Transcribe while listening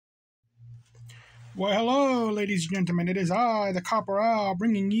Well, hello, ladies and gentlemen. It is I, the Copper Owl,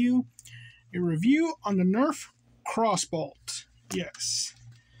 bringing you a review on the Nerf CrossBolt. Yes.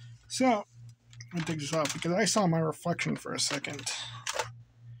 So, let me take this off because I saw my reflection for a second.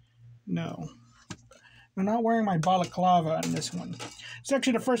 No. I'm not wearing my balaclava on this one. It's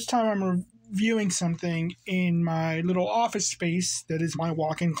actually the first time I'm reviewing something in my little office space that is my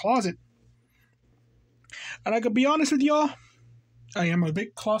walk-in closet. And I could be honest with y'all, I am a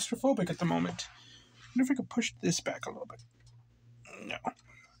bit claustrophobic at the moment. I wonder if I could push this back a little bit. No.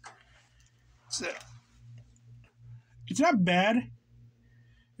 So, it's not bad.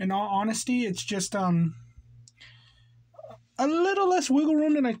 In all honesty, it's just a little less wiggle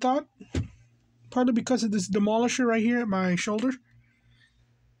room than I thought. Partly because of this demolisher right here at my shoulder.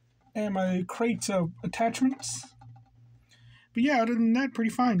 And my crates of attachments. But yeah, other than that,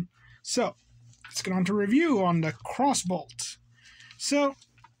 pretty fine. So, let's get on to review on the CrossBolt. So,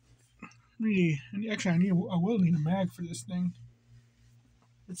 actually, I will need a mag for this thing.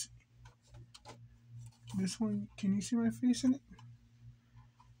 Let's see. This one, can you see my face in it?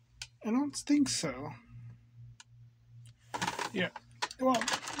 I don't think so. Yeah. Well,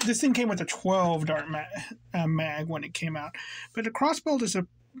 this thing came with a 12 dart mag when it came out, but the CrossBolt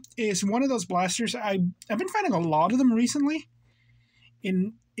is one of those blasters. I've been finding a lot of them recently.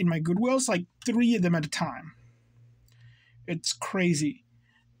 In my Goodwills, like 3 of them at a time. It's crazy.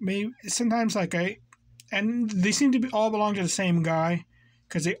 Maybe sometimes and they seem to all belong to the same guy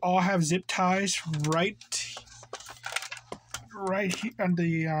because they all have zip ties right here on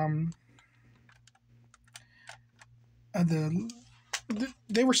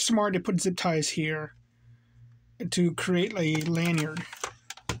they were smart to put zip ties here to create a lanyard.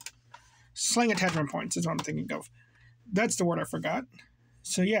 Sling attachment points is what I'm thinking of. That's the word I forgot.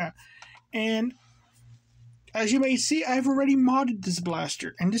 So yeah, and as you may see, I've already modded this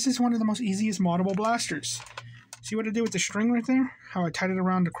blaster, and this is one of the most easiest moddable blasters. See what I did with the string right there? How I tied it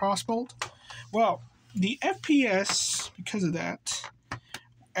around the CrossBolt? Well, the FPS, because of that,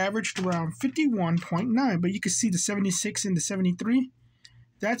 averaged around 51.9, but you can see the 76 and the 73.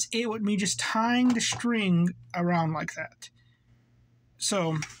 That's it with me just tying the string around like that.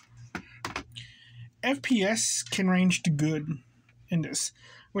 So, FPS can range to good in this,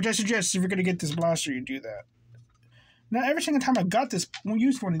 which I suggest if you're going to get this blaster, you do that. Now, every single time I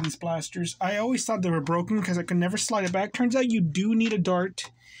used one of these blasters, I always thought they were broken because I could never slide it back. Turns out you do need a dart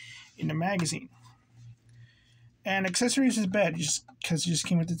in the magazine. And accessories is bad just because it just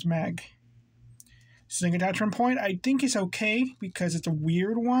came with its mag. Sling attachment point, I think is okay because it's a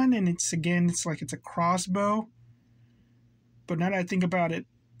weird one, and it's like it's a crossbow. But now that I think about it,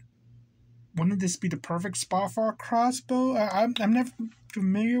 wouldn't this be the perfect spot for a crossbow? I'm never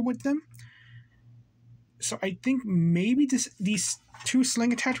familiar with them. So I think maybe these 2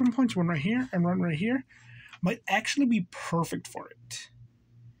 sling attachment points, one right here and one right here, might actually be perfect for it.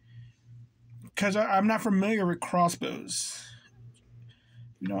 Because I'm not familiar with crossbows.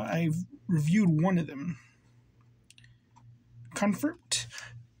 You know, I've reviewed one of them. Comfort.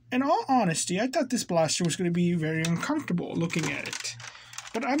 In all honesty, I thought this blaster was going to be very uncomfortable looking at it.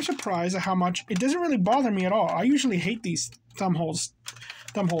 But I'm surprised at how much it doesn't really bother me at all. I usually hate these thumbhole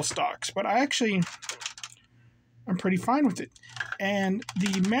stocks, but I'm pretty fine with it. And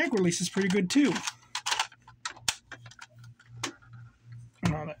the mag release is pretty good too.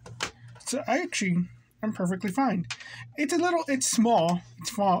 And all that. So I'm perfectly fine. It's small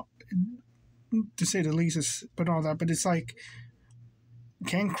to say the least, but all that. But it's like,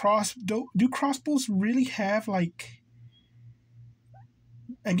 do crossbows really have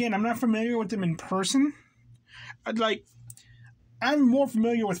again, I'm not familiar with them in person. I'm more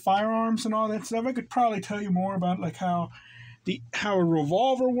familiar with firearms and all that stuff. I could probably tell you more about how a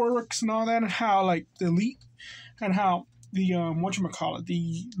revolver works and all that, and how the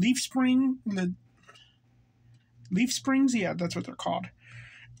leaf springs, yeah, that's what they're called,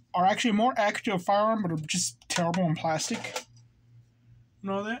 are actually more accurate to a firearm, but are just terrible in plastic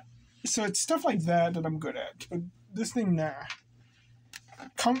and all that. So it's stuff like that I'm good at. But this thing, nah.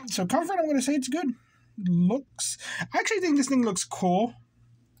 So comfort, I'm going to say it's good. Looks, I actually think this thing looks cool.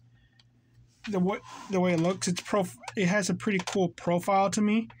 The way it looks, it has a pretty cool profile to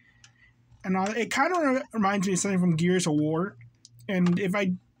me, and it kind of reminds me of something from Gears of War. And if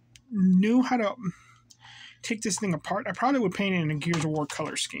I knew how to take this thing apart, I probably would paint it in a Gears of War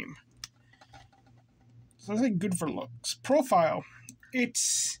color scheme. So it's good for looks. Profile,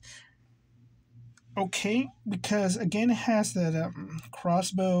 it's okay because again it has that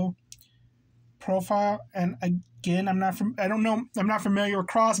crossbow profile, and again I'm not familiar with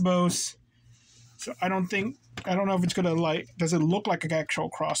crossbows, so I don't know if it's gonna does it look like an actual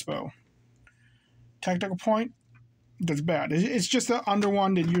crossbow. Tactical point, that's bad. It's just the under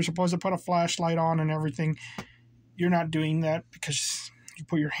one that you're supposed to put a flashlight on and everything. You're not doing that because you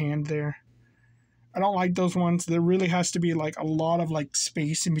put your hand there. I don't like those ones. There really has to be like a lot of like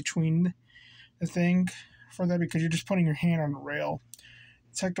space in between the thing for that because you're just putting your hand on the rail.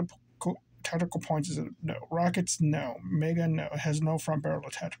 Tactical points is a no. Rockets, no. Mega, no. It has no front barrel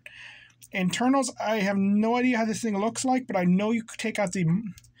attachment. Internals, I have no idea how this thing looks like, but I know you could take out the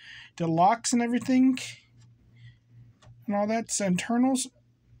locks and everything and all that. So internals,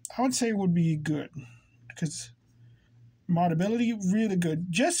 I would say would be good because modability, really good.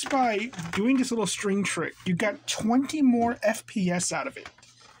 Just by doing this little string trick, you got 20 more FPS out of it.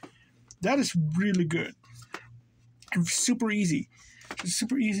 That is really good. And super easy. It's a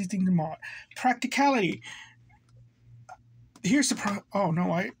super easy thing to mod. Practicality. Here's the oh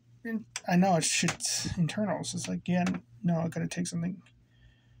no, I know it's internals. It's like, yeah, no, I gotta take something.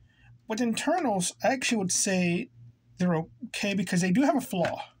 With internals, I actually would say they're okay because they do have a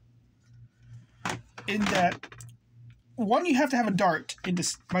flaw. In that, one, you have to have a dart in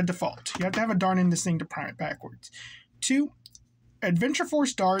this by default. You have to have a dart in this thing to prime it backwards. Two, Adventure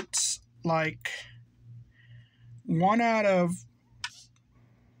Force darts, like 1 out of,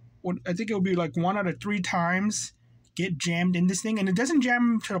 I think it would be like 1 out of 3 times get jammed in this thing, and it doesn't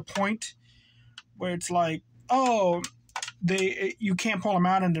jam to the point where it's like, oh, you can't pull them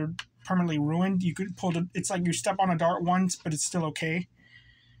out and they're permanently ruined. You could pull it's like you step on a dart once, but it's still okay.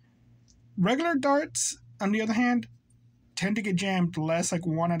 Regular darts, on the other hand, tend to get jammed less, like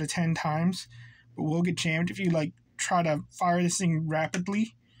 1 out of 10 times, but will get jammed if you like try to fire this thing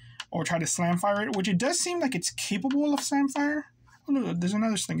rapidly or try to slam fire it, which it does seem like it's capable of slam fire. Oh no, there's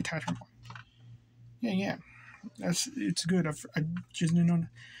another sling attachment point. Yeah. It's good. I just didn't know.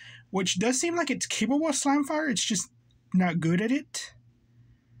 Which does seem like it's capable of slam fire. It's just not good at it.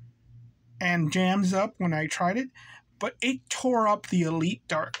 And jams up when I tried it. But it tore up the elite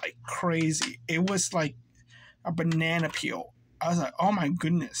dart like crazy. It was like a banana peel. I was like, oh my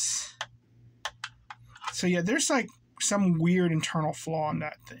goodness. So yeah, there's like some weird internal flaw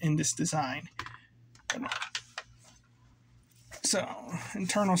in this design. So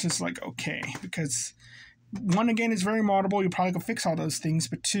internals is like okay because 1, again, is very moddable. You probably can fix all those things,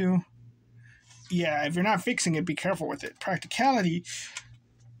 but 2, yeah, if you're not fixing it, be careful with it. Practicality,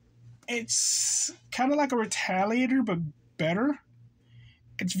 it's kind of like a retaliator, but better.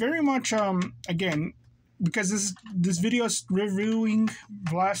 It's very much again, because this video is reviewing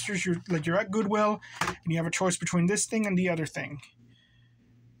blasters. You're at Goodwill and you have a choice between this thing and the other thing.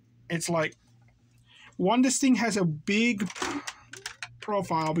 It's like, 1, this thing has a big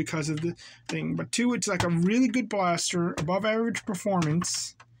profile because of the thing, but 2, it's like a really good blaster, above average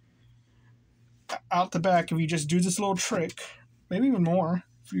performance out the back if you just do this little trick, maybe even more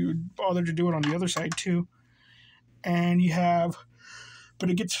if you bother to do it on the other side too. And you have, but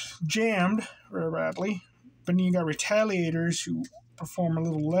it gets jammed very badly. But then you got retaliators who perform a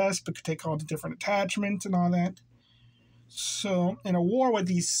little less but could take all the different attachments and all that. So in a war with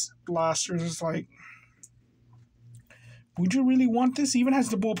these blasters, it's like, would you really want this? Even has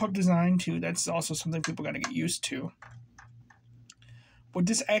the bullpup design too. That's also something people got to get used to. Would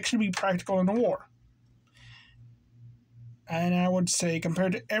this actually be practical in a war? And I would say,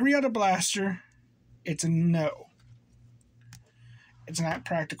 compared to every other blaster, it's a no. It's not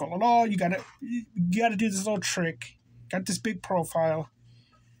practical at all. You gotta do this little trick. Got this big profile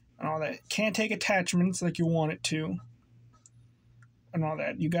and all that. Can't take attachments like you want it to, and all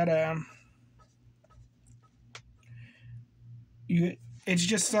that. You gotta. It's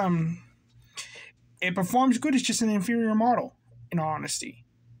just it performs good. It's just an inferior model, in all honesty.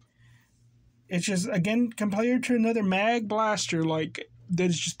 It's just, again, compared to another mag blaster like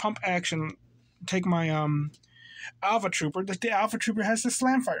that's just pump action. Take my Alpha Trooper. The Alpha Trooper has the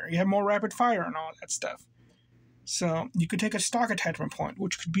slam fire. You have more rapid fire and all that stuff. So you could take a stock attachment point,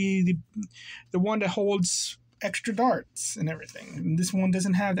 which could be the one that holds extra darts and everything. And this one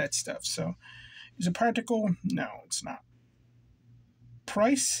doesn't have that stuff. So is it practical? No, it's not.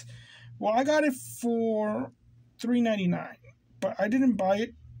 Price? Well, I got it for $3.99, but I didn't buy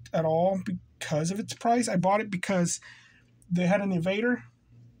it at all because of its price. I bought it because they had an evader.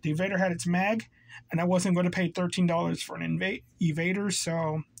 The evader had its mag, and I wasn't going to pay $13 for an evader,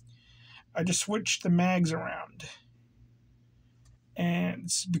 so I just switched the mags around. And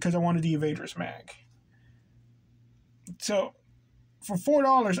it's because I wanted the evader's mag. So for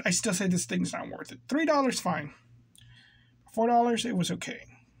 $4, I still say this thing's not worth it. $3, fine. $4, it was okay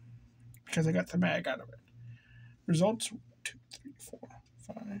because I got the mag out of it. Results: 1, 2, 3, 4,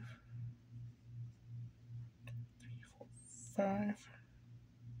 5, 3, 4, 5.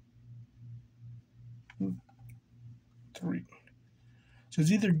 3. So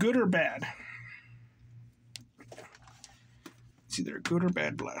it's either good or bad. It's either a good or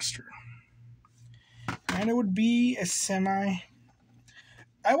bad blaster. And it would be a semi...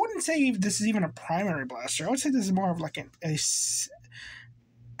 I wouldn't say this is even a primary blaster. I would say this is more of like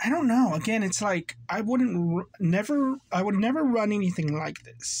I don't know. Again, it's like I would never run anything like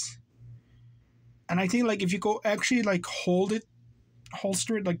this. And I think like if you go actually like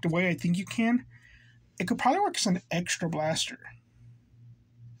holster it like the way I think you can, it could probably work as an extra blaster.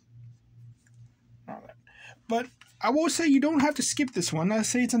 But I will say you don't have to skip this one. I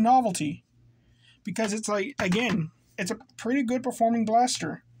say it's a novelty. Because it's like, again, it's a pretty good performing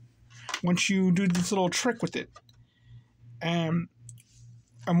blaster once you do this little trick with it. And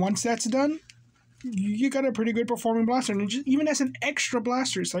once that's done, you got a pretty good performing blaster. And even as an extra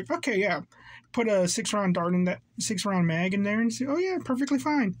blaster, it's like, okay, yeah, put a 6-round dart in that 6-round mag in there and say, oh yeah, perfectly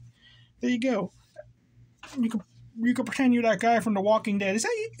fine. There you go. You could pretend you're that guy from The Walking Dead.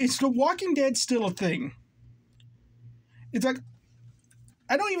 Is The Walking Dead still a thing? It's like,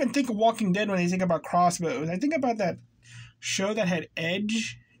 I don't even think of Walking Dead when I think about crossbows. I think about that show that had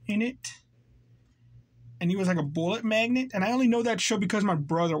Edge in it. And he was like a bullet magnet. And I only know that show because my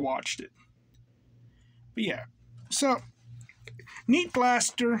brother watched it. But yeah. So, neat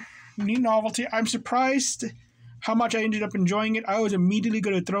blaster. Neat novelty. I'm surprised how much I ended up enjoying it. I was immediately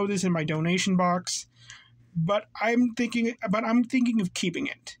going to throw this in my donation box. But I'm thinking of keeping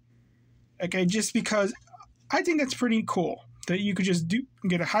it. Okay, just because I think that's pretty cool. That you could just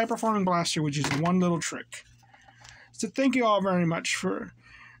get a high-performing blaster with just one little trick. So thank you all very much for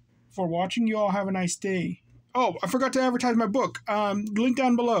watching. You all have a nice day. Oh, I forgot to advertise my book. Link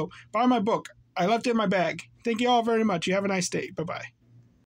down below. Buy my book. I left it in my bag. Thank you all very much. You have a nice day. Bye-bye.